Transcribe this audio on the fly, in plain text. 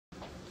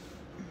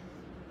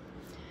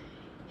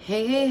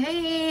Hey, hey,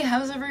 hey,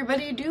 how's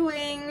everybody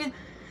doing?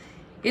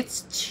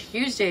 It's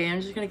Tuesday.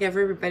 I'm just gonna give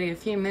everybody a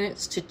few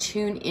minutes to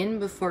tune in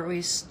before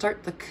we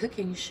start the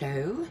cooking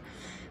show.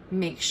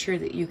 Make sure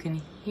that you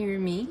can hear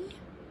me.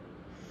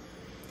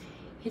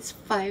 It's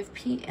 5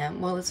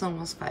 p.m. Well, it's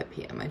almost 5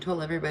 p.m. I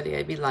told everybody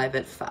I'd be live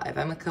at 5.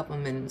 I'm a couple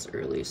minutes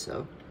early,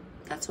 so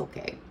that's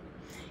okay.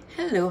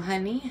 Hello,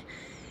 honey.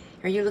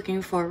 Are you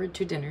looking forward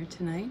to dinner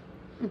tonight?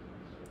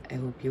 I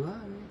hope you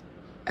are.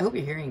 I hope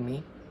you're hearing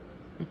me.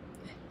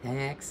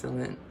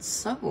 Excellent.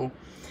 So,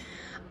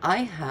 I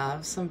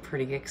have some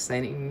pretty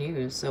exciting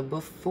news. So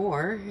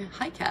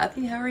hi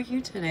Kathy, how are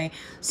you today?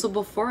 So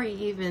before I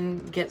even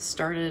get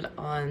started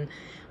on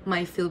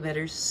my Feel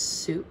Better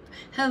soup,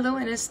 hello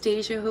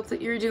Anastasia, hope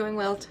that you're doing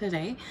well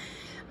today.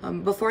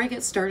 Before I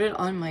get started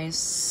on my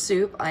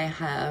soup, I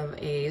have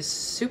a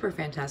super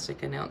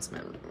fantastic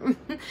announcement.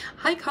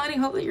 Hi Connie,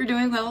 hope that you're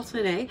doing well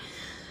today.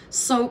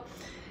 So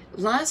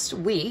last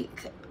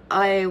week,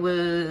 I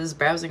was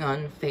browsing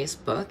on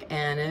Facebook,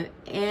 and if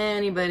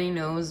anybody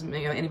knows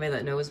me, anybody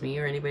that knows me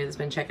or anybody that's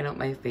been checking out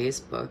my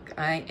Facebook,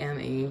 I am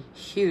a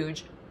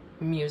huge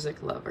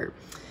music lover.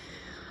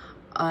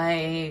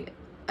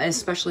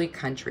 Especially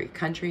country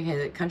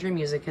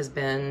music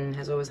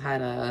has always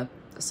had a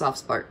soft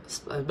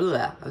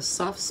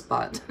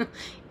spot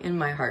in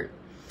my heart.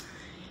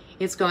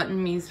 Music's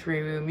gotten me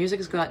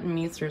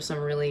through some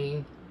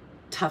really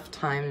tough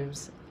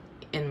times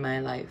in my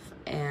life,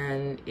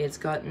 and it's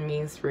gotten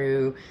me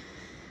through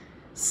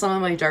some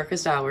of my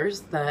darkest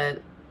hours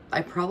that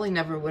I probably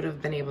never would have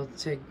been able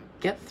to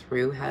get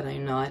through had I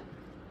not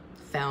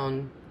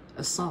found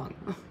a song.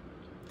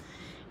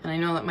 And I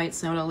know that might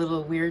sound a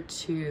little weird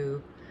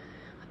to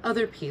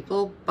other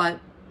people, but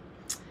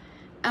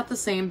at the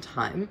same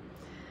time,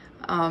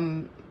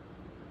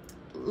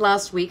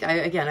 last week,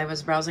 I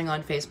was browsing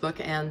on Facebook,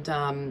 and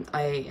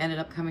I ended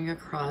up coming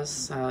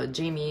across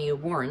Jamie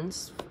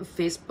Warren's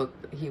Facebook.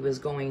 He was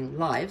going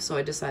live, so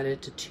I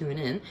decided to tune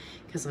in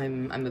because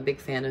I'm a big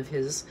fan of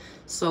his.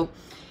 So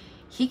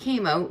he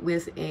came out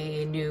with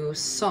a new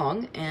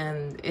song,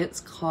 and it's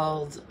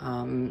called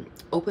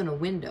 "Open a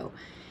Window,"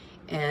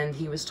 and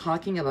he was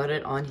talking about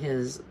it on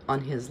his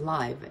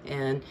live,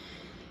 and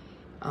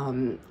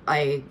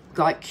I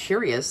got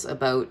curious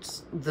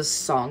about the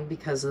song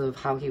because of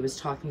how he was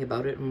talking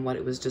about it and what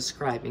it was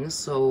describing.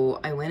 So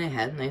I went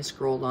ahead and I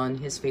scrolled on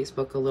his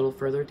Facebook a little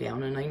further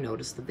down, and I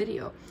noticed the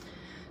video.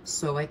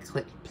 So I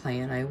clicked play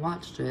and I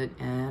watched it,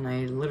 and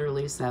I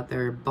literally sat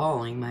there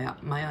bawling my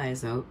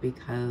eyes out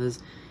because,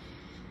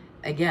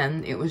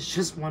 again, it was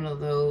just one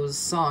of those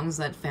songs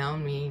that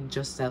found me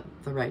just at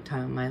the right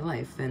time in my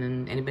life.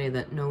 And anybody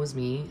that knows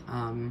me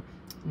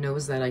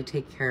knows that I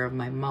take care of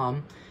my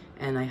mom,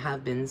 and I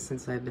have been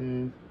since I've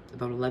been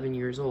about 11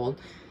 years old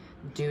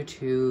due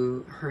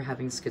to her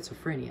having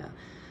schizophrenia.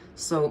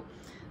 So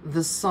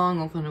the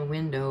song "Open a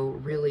Window"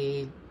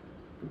 really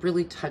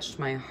touched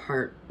my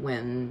heart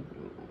when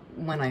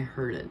I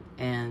heard it.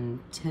 And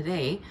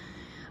today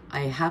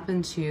I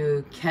happened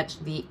to catch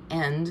the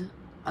end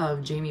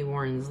of Jamie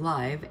Warren's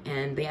live,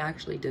 and they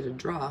actually did a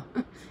draw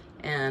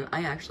and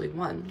I actually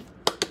won.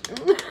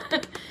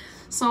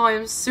 So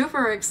I'm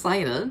super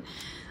excited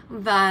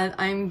that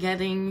I'm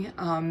getting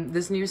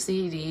this new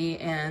CD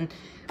and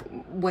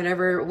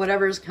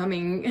whatever's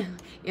coming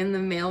in the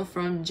mail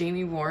from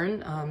Jamie Warren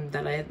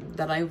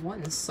that I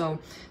won. So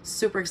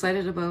super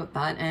excited about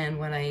that.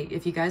 And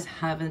if you guys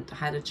haven't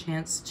had a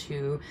chance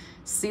to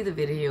see the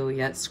video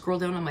yet, scroll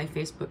down on my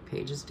Facebook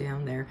page, is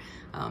down there,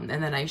 and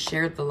then I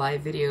shared the live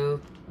video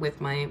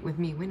with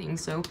me winning.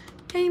 So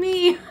hey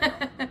me,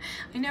 I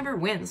never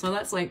win, so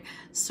that's like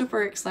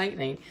super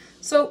exciting.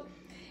 So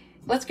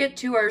let's get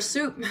to our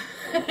soup.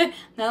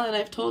 Now that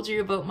I've told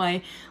you about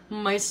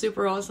my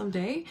super awesome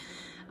day,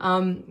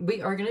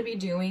 we are going to be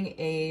doing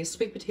a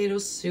sweet potato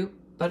soup,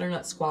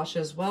 butternut squash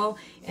as well,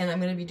 and I'm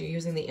going to be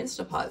using the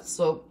Instapot.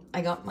 So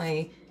I got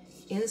my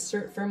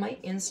insert for my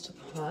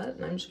Instapot,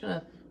 and I'm just going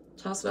to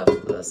toss it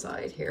off to the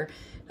side here.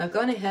 I've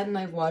gone ahead and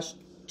I've washed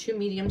 2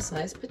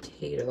 medium-sized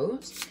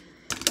potatoes,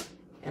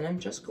 and I'm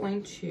just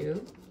going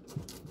to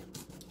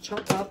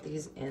chop off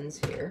these ends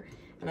here.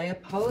 And I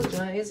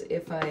apologize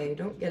if I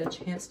don't get a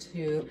chance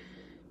to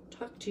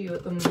talk to you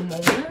at the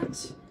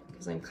moment,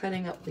 because I'm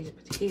cutting up these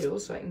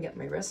potatoes so I can get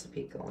my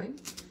recipe going.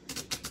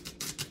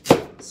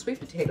 Sweet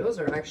potatoes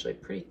are actually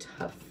pretty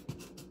tough,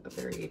 a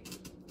very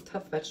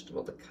tough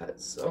vegetable to cut.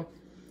 So,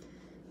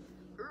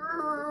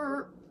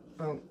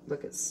 oh,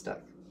 look, it's stuck.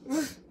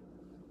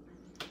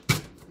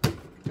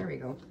 There we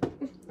go.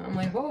 I'm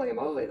like, holy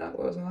moly, that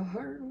was a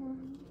hard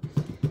one.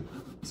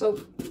 So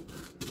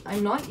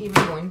I'm not even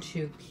going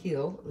to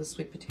peel the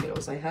sweet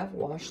potatoes. I have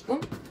washed them,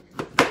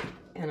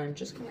 and I'm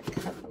just going to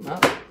cut them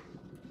up.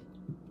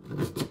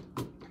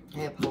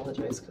 I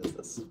apologize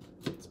because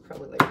it's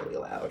probably like really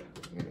loud.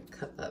 I'm going to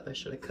cut that. I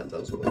should have cut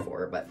those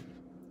before, but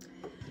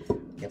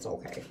it's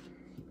okay.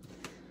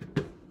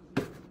 So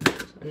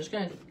I'm just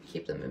going to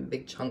keep them in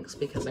big chunks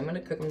because I'm going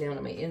to cook them down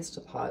in my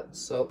Instapot.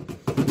 So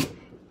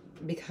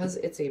because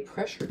it's a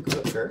pressure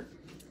cooker,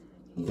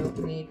 you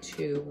don't need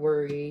to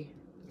worry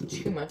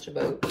too much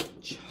about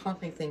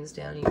chopping things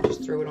down. You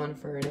just throw it on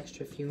for an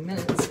extra few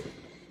minutes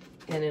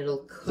and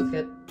it'll cook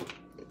it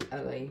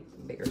at a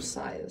bigger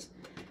size.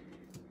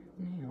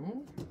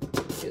 Now,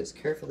 do this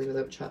carefully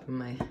without chopping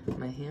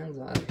my hands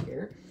off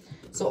here.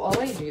 So all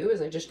I do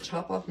is I just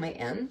chop off my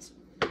ends.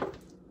 I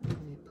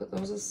put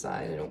those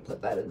aside. I don't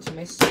put that into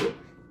my soup.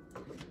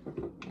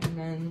 And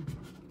then,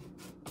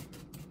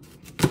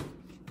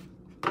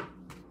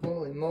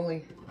 holy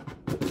moly,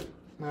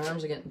 my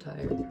arms are getting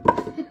tired.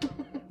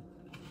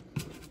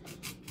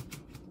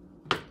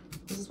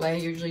 This is why I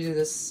usually do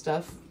this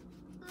stuff.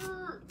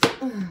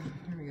 There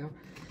we go.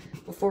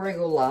 Before I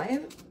go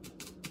live.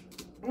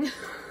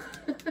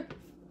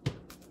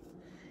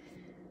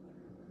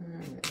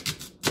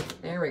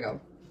 There we go.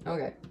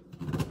 Okay.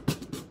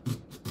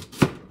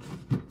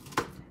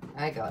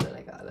 I got it.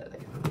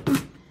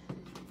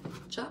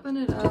 Chopping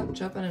it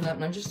up,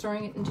 and I'm just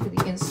throwing it into the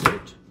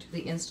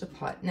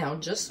Instapot. Now,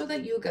 just so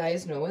that you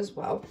guys know as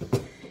well,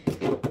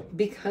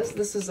 because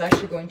this is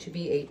actually going to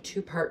be a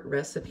two-part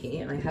recipe,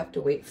 and I have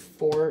to wait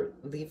for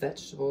the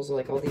vegetables,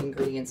 like all the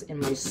ingredients in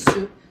my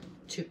soup,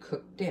 to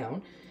cook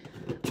down.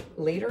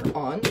 Later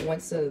on,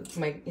 once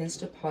my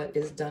Instapot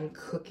is done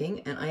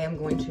cooking, and I am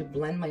going to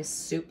blend my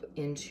soup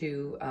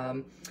into,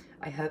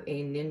 I have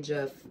a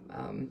Ninja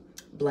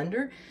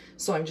blender,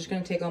 so I'm just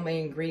going to take all my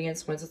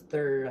ingredients once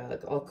they're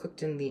all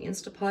cooked in the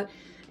Instapot,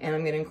 and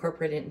I'm going to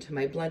incorporate it into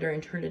my blender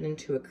and turn it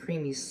into a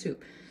creamy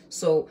soup.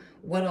 So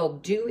what I'll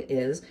do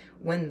is,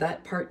 when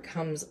that part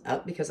comes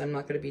up, because I'm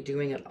not going to be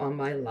doing it on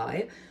my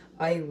live,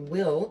 I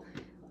will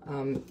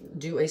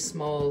do a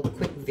small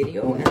quick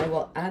video, and I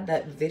will add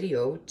that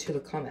video to the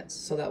comments,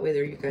 so that way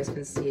there you guys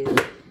can see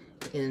it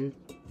in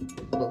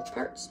both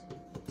parts.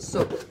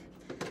 So,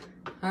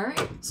 all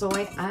right, so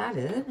I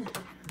added,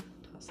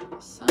 toss that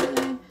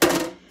aside,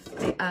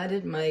 I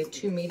added my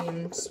 2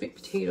 medium sweet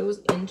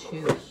potatoes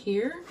into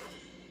here,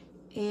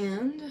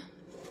 and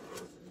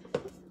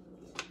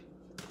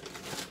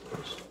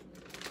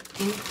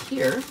in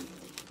here,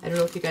 I don't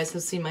know if you guys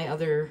have seen my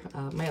other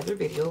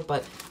video,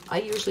 but I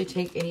usually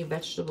take any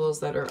vegetables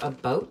that are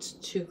about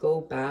to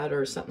go bad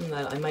or something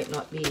that I might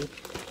not be,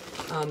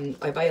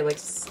 I buy like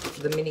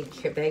the mini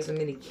bags of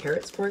mini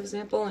carrots, for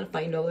example, and if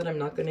I know that I'm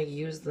not going to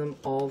use them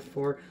all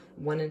for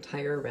one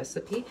entire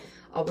recipe,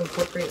 I'll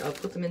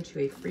put them into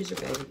a freezer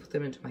bag and put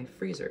them into my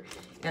freezer,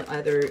 and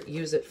either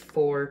use it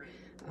for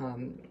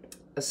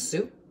a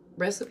soup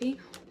recipe,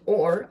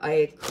 or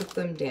I cook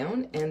them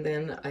down and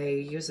then I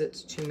use it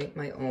to make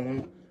my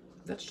own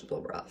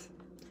vegetable broth.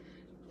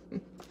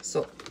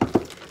 So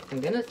I'm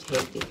gonna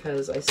take,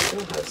 because I still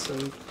have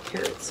some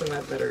carrots and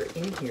that are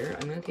in here,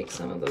 I'm gonna take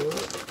some of those.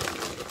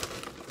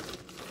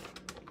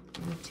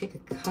 I'm gonna take a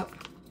couple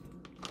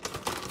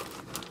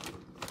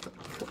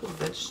of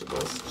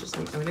vegetables.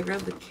 I'm gonna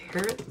grab the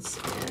carrots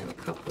and a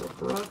couple of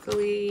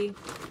broccoli.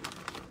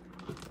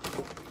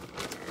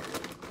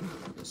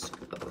 Just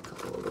grab a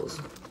couple of those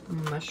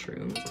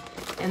mushrooms.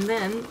 And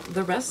then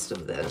the rest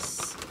of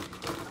this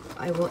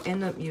I will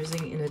end up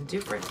using in a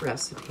different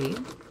recipe.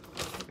 There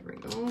we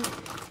go.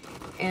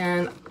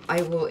 And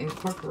I will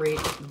incorporate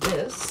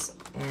this,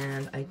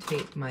 and I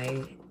take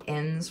my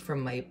ends from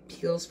my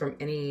peels from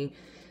any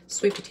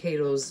sweet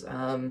potatoes,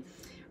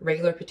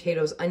 regular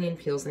potatoes, onion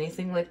peels,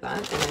 anything like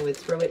that, and I would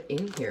throw it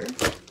in here,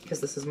 because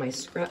this is my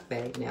scrap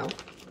bag now.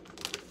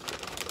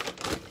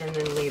 And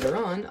then later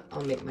on,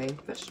 I'll make my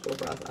vegetable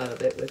broth out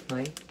of it with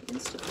my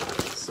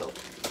Instapot. So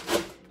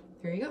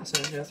there you go.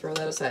 So I'm going to throw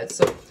that aside.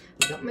 So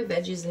I've got my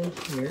veggies in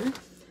here.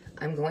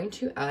 I'm going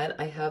to add,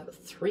 I have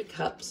 3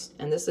 cups,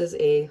 and this is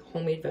a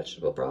homemade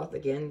vegetable broth,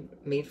 again,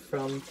 made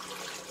from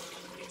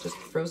just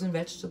frozen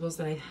vegetables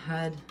that I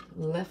had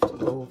left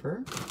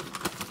over.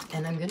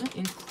 And I'm going to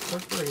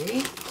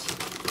incorporate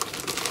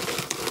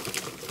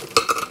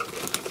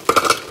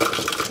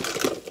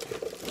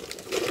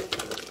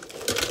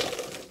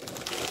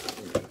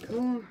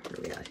where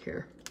are we at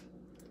here?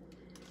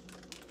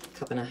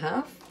 1.5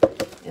 cups.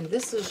 And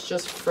this is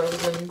just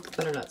frozen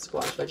butternut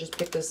squash. I just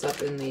picked this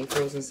up in the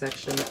frozen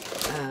section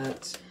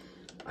at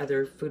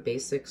either Food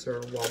Basics or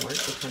Walmart,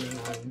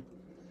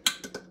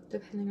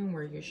 depending on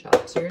where you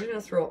shop. So you're going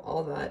to throw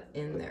all that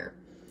in there.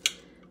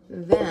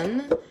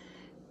 Then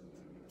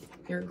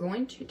you're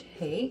going to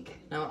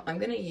take, now I'm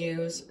going to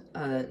use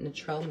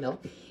Natural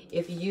milk.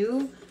 If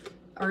you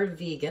are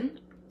vegan,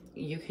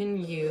 you can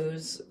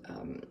use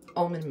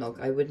almond milk.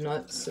 I would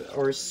not,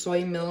 or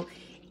soy milk.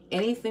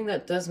 Anything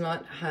that does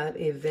not have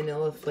a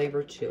vanilla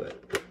flavor to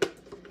it,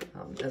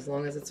 as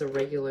long as it's a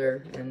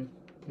regular and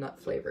not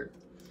flavored.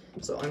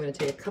 So I'm going to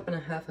take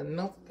 1.5 cups of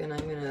milk, and I'm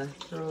going to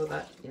throw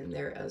that in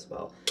there as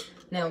well.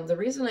 Now, the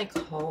reason I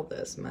call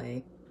this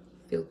my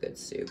feel-good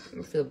soup,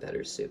 or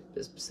feel-better soup,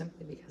 is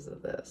simply because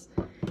of this.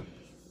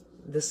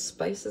 The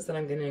spices that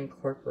I'm going to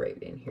incorporate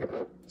in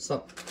here.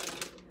 So,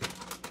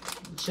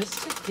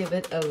 just to give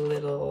it a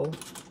little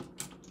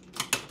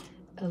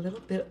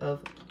bit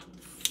of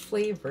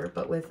flavor,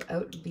 but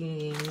without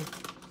being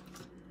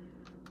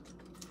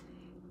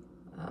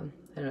I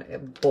don't know,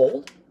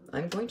 bold,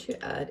 I'm going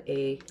to add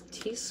a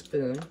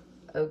teaspoon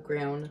of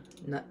ground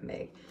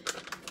nutmeg.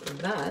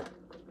 That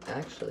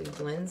actually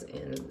blends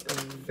in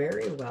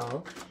very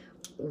well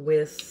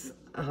with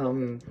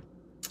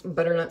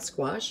butternut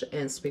squash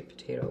and sweet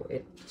potato.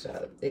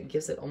 It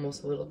gives it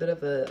almost a little bit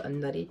of a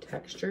nutty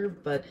texture,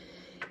 but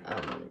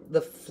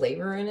the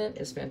flavor in it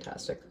is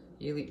fantastic.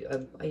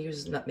 I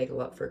use nutmeg a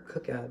lot for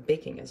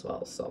baking as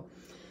well. So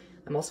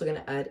I'm also going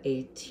to add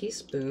a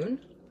teaspoon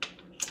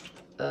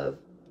of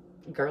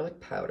garlic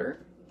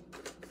powder.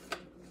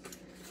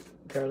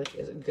 Garlic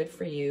is good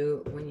for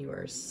you when you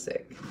are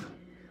sick.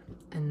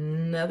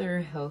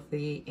 Another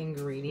healthy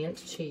ingredient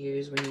to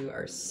use when you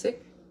are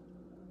sick,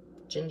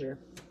 ginger.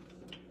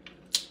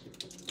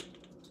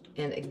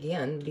 And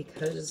again,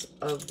 because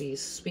of the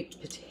sweet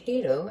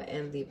potato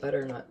and the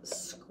butternut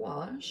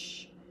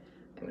squash,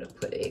 I'm going to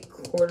put a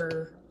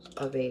quarter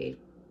of a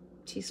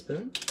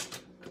teaspoon,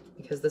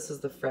 because this is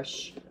the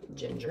fresh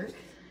ginger.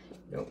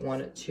 You don't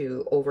want it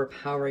to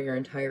overpower your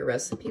entire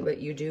recipe, but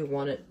you do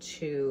want it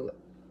to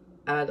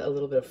add a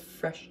little bit of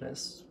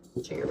freshness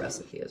to your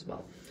recipe as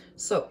well.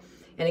 So,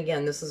 and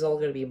again, this is all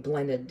going to be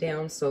blended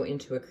down so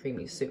into a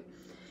creamy soup.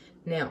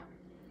 Now,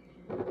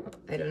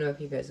 I don't know if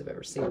you guys have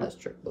ever seen this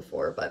trick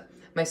before, but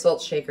my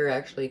salt shaker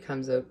actually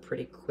comes out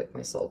pretty quick,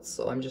 my salts.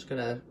 So I'm just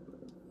going to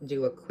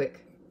do a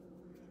quick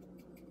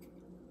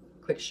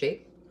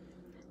shake.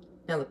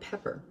 Now the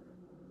pepper.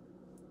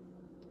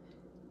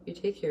 You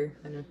take your,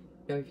 I don't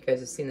know if you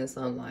guys have seen this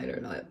online or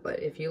not, but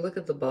if you look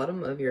at the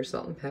bottom of your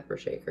salt and pepper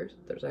shakers,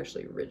 there's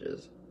actually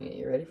ridges.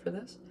 You ready for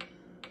this?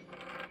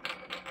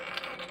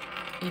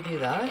 You do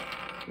that,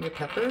 your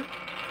pepper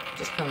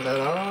just comes out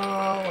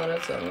all on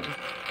its own.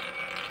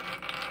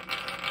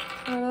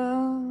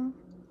 And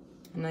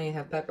now you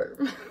have pepper.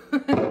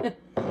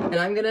 And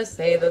I'm gonna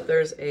say that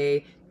there's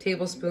a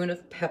tablespoon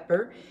of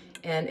pepper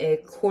and a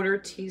quarter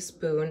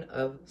teaspoon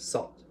of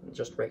salt,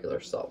 just regular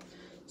salt.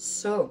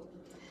 So,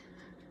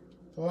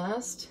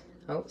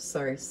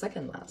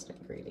 second last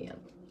ingredient.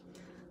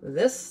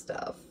 This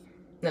stuff,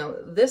 now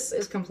this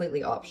is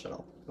completely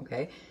optional,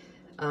 okay?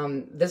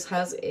 This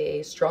has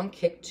a strong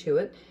kick to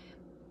it,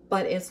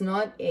 but it's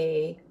not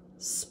a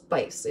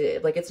spice.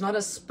 It's not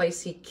a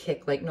spicy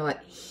kick, like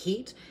not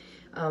heat.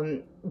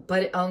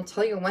 But I'll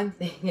tell you one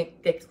thing,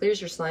 it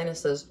clears your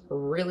sinuses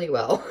really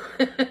well.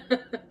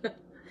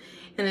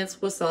 And it's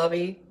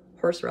wasabi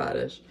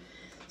horseradish.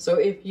 So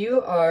if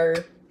you are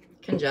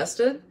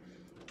congested,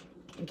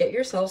 get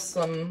yourself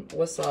some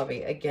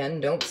wasabi.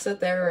 Again, don't sit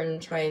there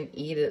and try and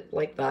eat it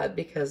like that,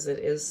 because it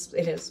is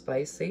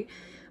spicy.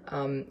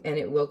 And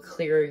it will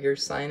clear your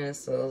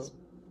sinuses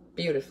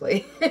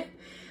beautifully.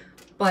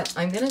 But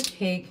I'm gonna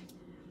take,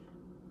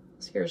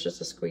 so here's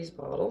just a squeeze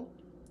bottle,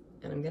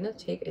 and I'm gonna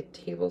take a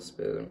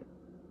tablespoon,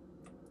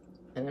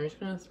 and I'm just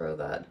gonna throw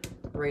that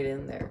right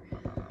in there.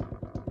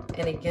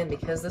 And again,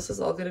 because this is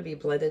all gonna be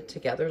blended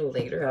together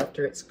later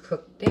after it's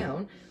cooked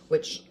down,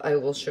 which I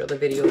will share the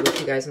video with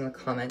you guys in the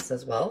comments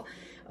as well,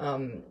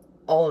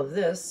 all of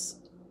this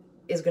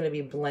is gonna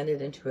be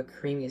blended into a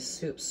creamy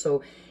soup.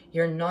 So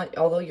you're not,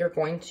 although you're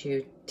going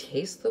to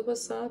taste the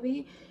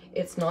wasabi,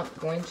 it's not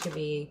going to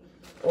be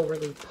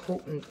overly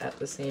potent at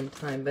the same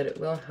time, but it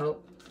will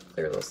help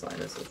clear those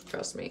sinuses,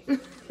 trust me.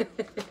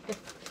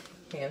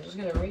 Okay, I'm just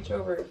gonna reach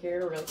over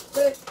here real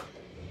quick.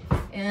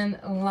 And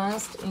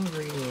last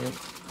ingredient,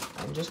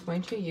 I'm just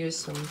going to use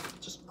some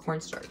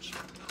cornstarch.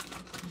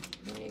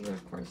 Regular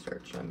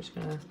cornstarch. I'm just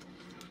gonna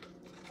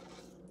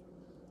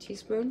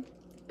teaspoon,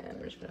 and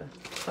I'm just gonna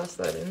toss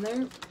that in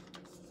there.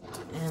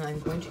 And I'm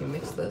going to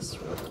mix this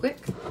real quick.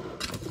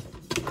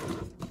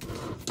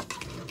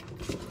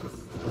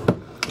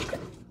 Okay.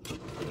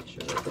 Make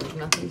sure that there's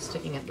nothing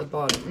sticking at the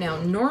bottom. Now,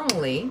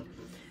 normally,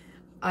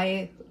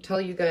 I tell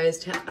you guys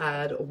to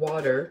add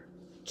water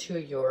to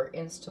your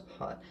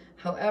Instapot.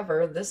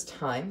 However, this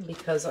time,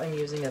 because I'm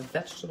using a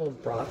vegetable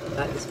broth,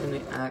 that is going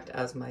to act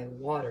as my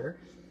water.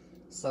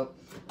 So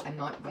I'm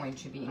not going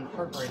to be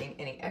incorporating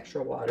any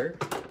extra water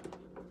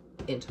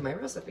into my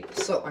recipe.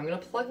 So I'm going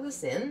to plug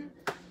this in,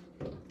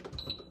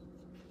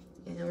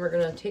 and we're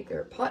going to take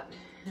our pot,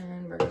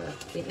 and we're going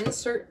to the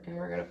insert, and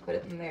we're going to put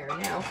it in there.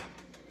 Now,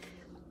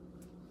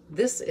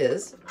 this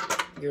is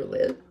your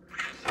lid.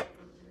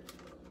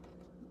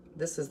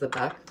 This is the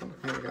back. Oh,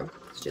 there we go.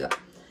 Let's do that.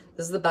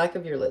 This is the back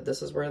of your lid.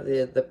 This is where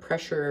the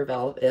pressure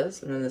valve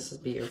is, and then this is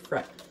be your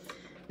front.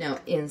 Now,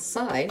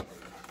 inside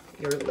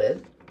your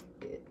lid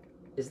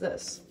is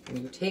this. And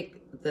you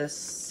take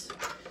this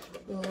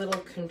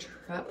little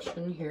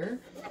contraption here,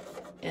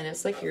 and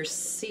it's like your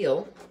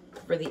seal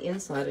for the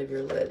inside of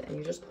your lid, and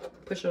you just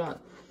push it on.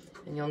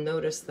 And you'll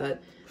notice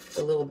that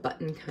the little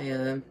button kind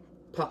of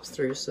pops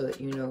through so that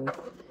you know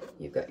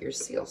you've got your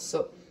seal.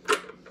 So you're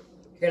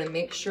going to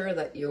make sure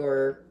that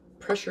your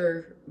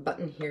pressure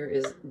button here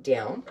is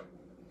down.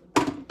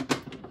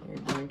 You're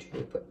going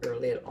to put your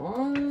lid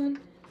on,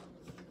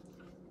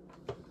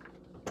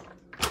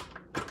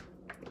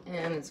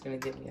 and it's going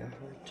to give me a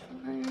hard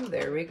time.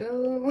 There we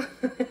go.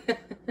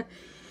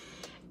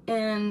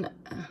 And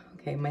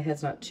okay, my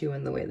head's not too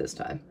in the way this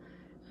time.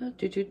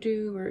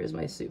 Where is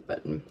my soup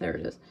button? There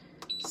it is.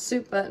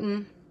 Soup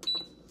button.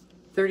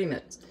 30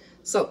 minutes.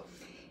 So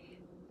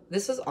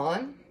this is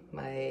on.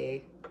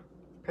 My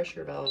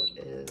pressure valve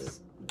is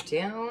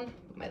down.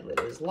 My lid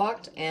is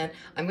locked, and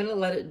I'm gonna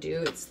let it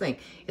do its thing.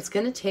 It's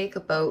gonna take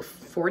about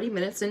 40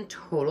 minutes in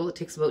total. It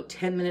takes about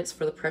 10 minutes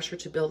for the pressure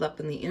to build up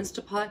in the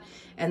Instapot,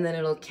 and then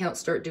it'll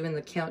start doing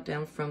the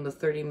countdown from the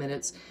 30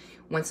 minutes.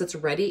 Once it's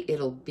ready,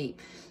 it'll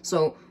beep.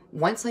 So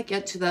once I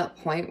get to that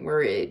point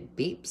where it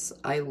beeps,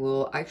 I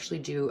will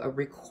actually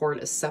record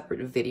a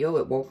separate video.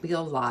 It won't be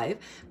a live,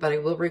 but I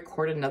will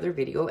record another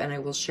video, and I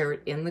will share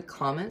it in the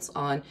comments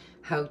on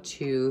how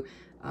to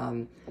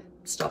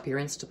stop your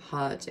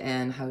Instapot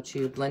and how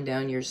to blend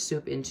down your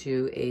soup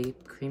into a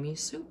creamy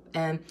soup.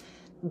 And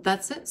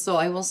that's it. So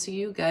I will see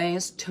you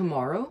guys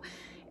tomorrow.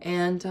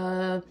 And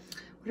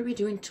what are we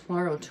doing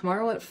tomorrow?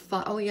 Tomorrow at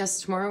 5. Oh yes,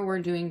 tomorrow we're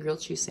doing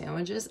grilled cheese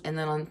sandwiches. And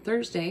then on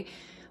Thursday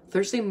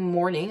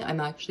morning, I'm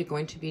actually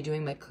going to be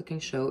doing my cooking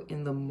show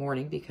in the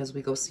morning because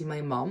we go see my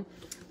mom.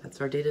 That's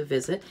our day to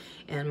visit,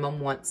 and Mom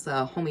wants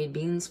homemade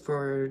beans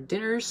for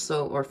dinner,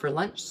 or for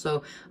lunch,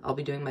 so I'll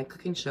be doing my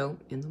cooking show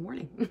in the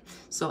morning.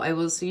 So I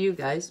will see you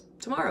guys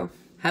tomorrow.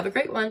 Have a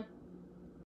great one.